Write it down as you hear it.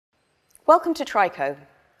Welcome to TRICO.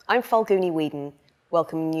 I'm Falguni Wheadon,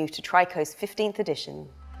 welcoming you to TRICO's 15th edition.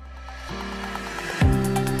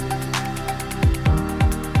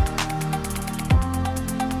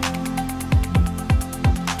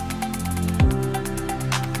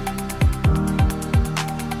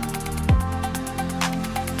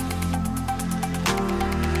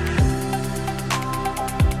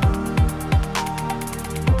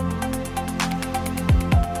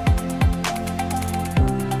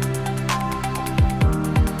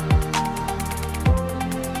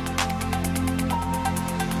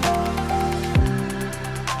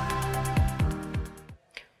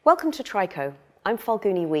 Welcome to TRICO. I'm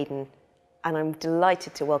Falguni Wheadon, and I'm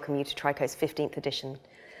delighted to welcome you to TRICO's 15th edition.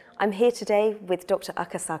 I'm here today with Dr.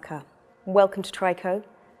 Akasaka. Welcome to TRICO.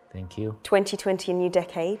 Thank you. 2020, a new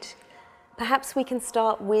decade. Perhaps we can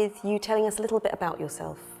start with you telling us a little bit about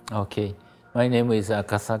yourself. Okay. My name is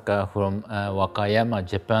Akasaka from Wakayama,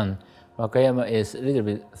 Japan. Wakayama is a little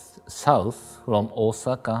bit south from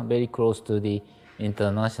Osaka, very close to the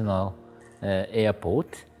international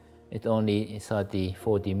airport. It's only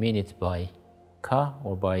 30-40 minutes by car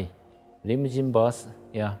or by limousine bus,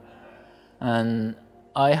 yeah. And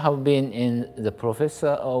I have been in the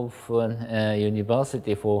professor of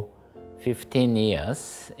university for 15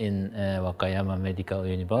 years in Wakayama Medical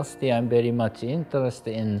University. I'm very much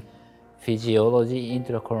interested in physiology,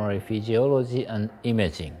 intracoronary physiology and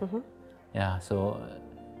imaging. Yeah, so,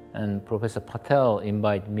 and Professor Patel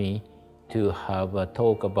invited me to have a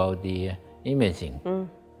talk about the imaging.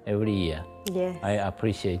 Every year. Yes. I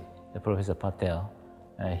appreciate the Professor Patel,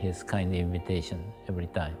 his kind invitation every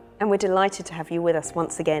time. And we're delighted to have you with us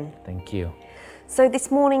once again. Thank you. So this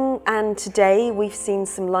morning and today we've seen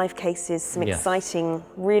some live cases, some exciting,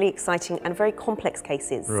 really exciting and very complex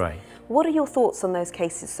cases. Right. What are your thoughts on those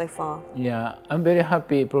cases so far? Yeah, I'm very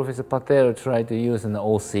happy Professor Patel tried to use an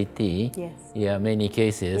OCT. Yes. Yeah, many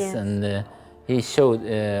cases. Yes. And he showed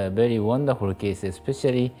very wonderful cases,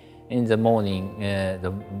 especially in the morning, the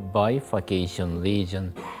bifurcation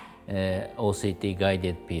lesion OCT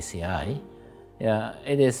guided PCI. Yeah,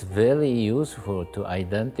 it is very useful to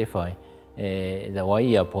identify the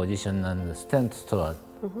wire position and the stent strut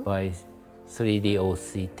by 3D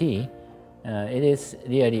OCT. It is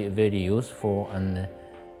really very useful, and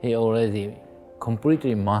he already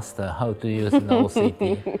completely mastered how to use an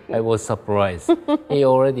OCT. I was surprised. He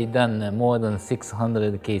already done more than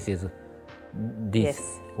 600 cases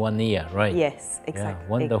this 1 year, right? Yes, exactly. Yeah,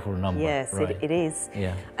 wonderful number. Yes, right. it is.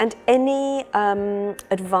 Yeah. And any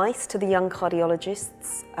advice to the young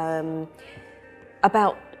cardiologists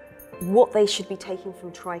about what they should be taking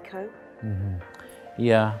from TRICO?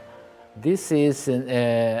 Yeah, this is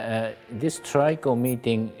this TRICO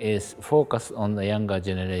meeting is focused on the younger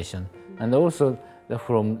generation, and also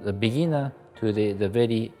from the beginner to the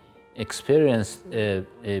very experienced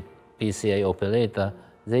PCI operator.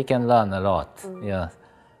 They can learn a lot. Yeah,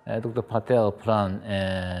 Dr. Patel planned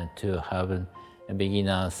to have a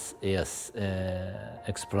beginner's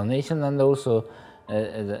explanation, and also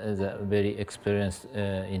the very experienced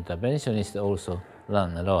interventionist also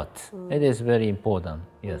learn a lot. It is very important.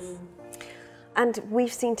 Yes. And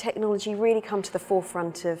we've seen technology really come to the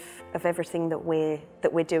forefront of everything that we're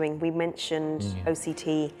doing. We mentioned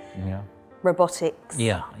OCT, robotics.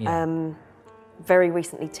 Very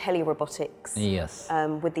recently, telerobotics. Yes.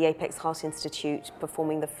 With the Apex Heart Institute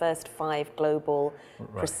performing the first 5 global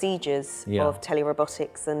procedures of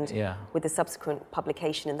telerobotics, and with the subsequent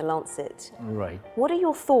publication in the Lancet. Right. What are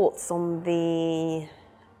your thoughts on the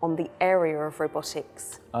area of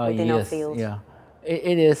robotics within our field? Yeah,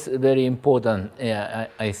 it is very important.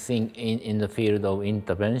 I think in the field of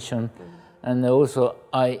intervention. And also,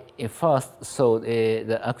 I first saw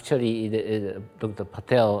Dr.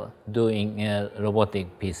 Patel doing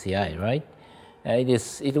robotic PCI, right?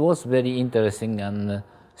 It was very interesting, and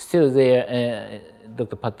still there,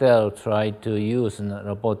 Dr. Patel tried to use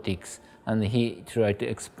robotics, and he tried to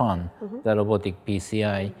expand the robotic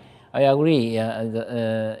PCI. I agree.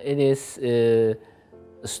 It is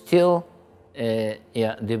still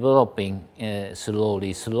developing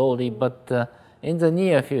slowly, but in the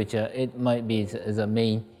near future, it might be the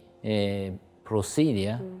main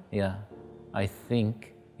procedure. Yeah, I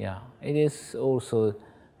think. Yeah, it is also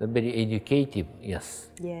very educative. Yes.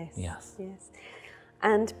 Yes. Yes. Yes.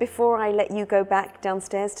 And before I let you go back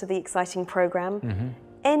downstairs to the exciting program,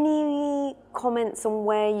 any comments on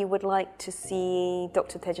where you would like to see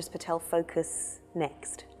Dr. Tejas Patel focus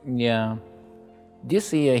next? Yeah.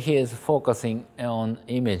 This year he is focusing on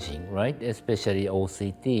imaging, right? Especially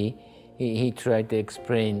OCT. He tried to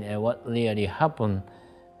explain what really happened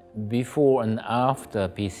before and after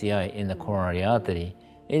PCI in the coronary artery.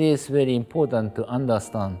 it is very important to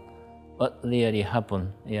understand what really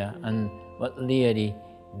happened, and what really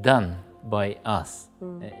done by us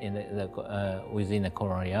in within the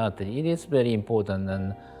coronary artery. It is very important,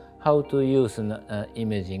 and how to use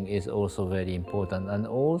imaging is also very important, and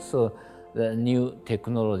also the new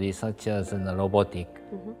technology such as robotic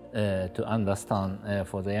to understand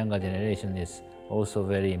for the younger generation is also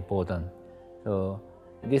very important. So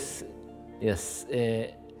this, yes,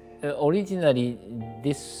 originally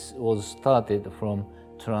this was started from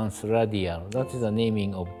Transradial. That is the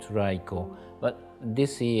naming of TRICO, but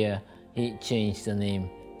this year he changed the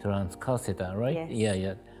name Transcatheter, right?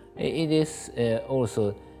 Yes. It is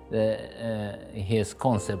also his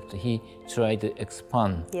concept. He tried to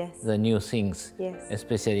expand the new things,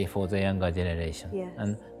 especially for the younger generation,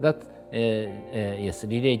 and that is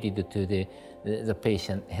related to the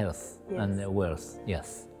patient health and wealth.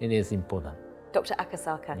 Yes, it is important. Dr.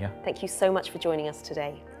 Akasaka, thank you so much for joining us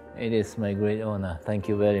today. It is my great honor. Thank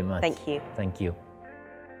you very much. Thank you. Thank you.